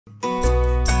You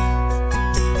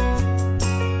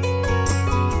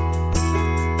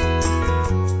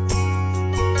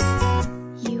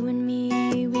and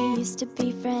me, we used to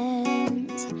be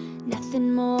friends,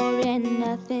 nothing more and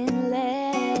nothing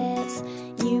less.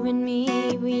 You and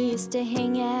me, we used to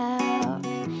hang out,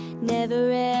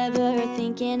 never ever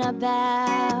thinking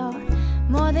about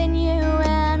more than you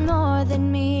and more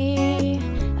than me.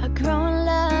 A growing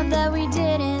love that we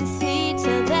didn't see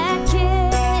till that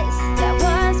kiss. That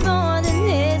was more than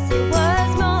this, it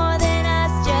was more than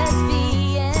us just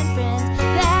being friends.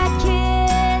 That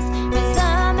kiss was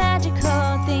a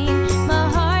magical thing. My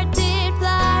heart did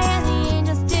fly and the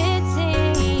angels did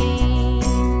sing.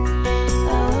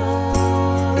 Oh,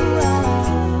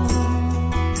 oh,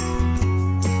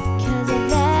 'cause of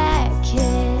that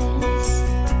kiss.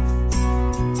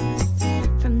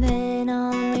 From then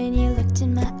on, when you looked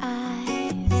in my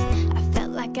eyes, I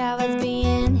felt like I was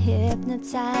being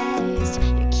hypnotized.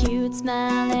 Your cute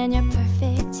smile and your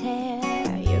perfect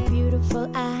hair, your beautiful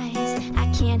eyes, I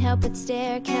can't help but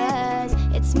stare, 'cause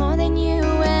it's more than you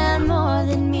and more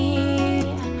than me.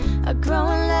 A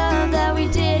growing love that we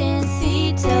didn't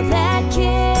see till that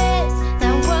kiss.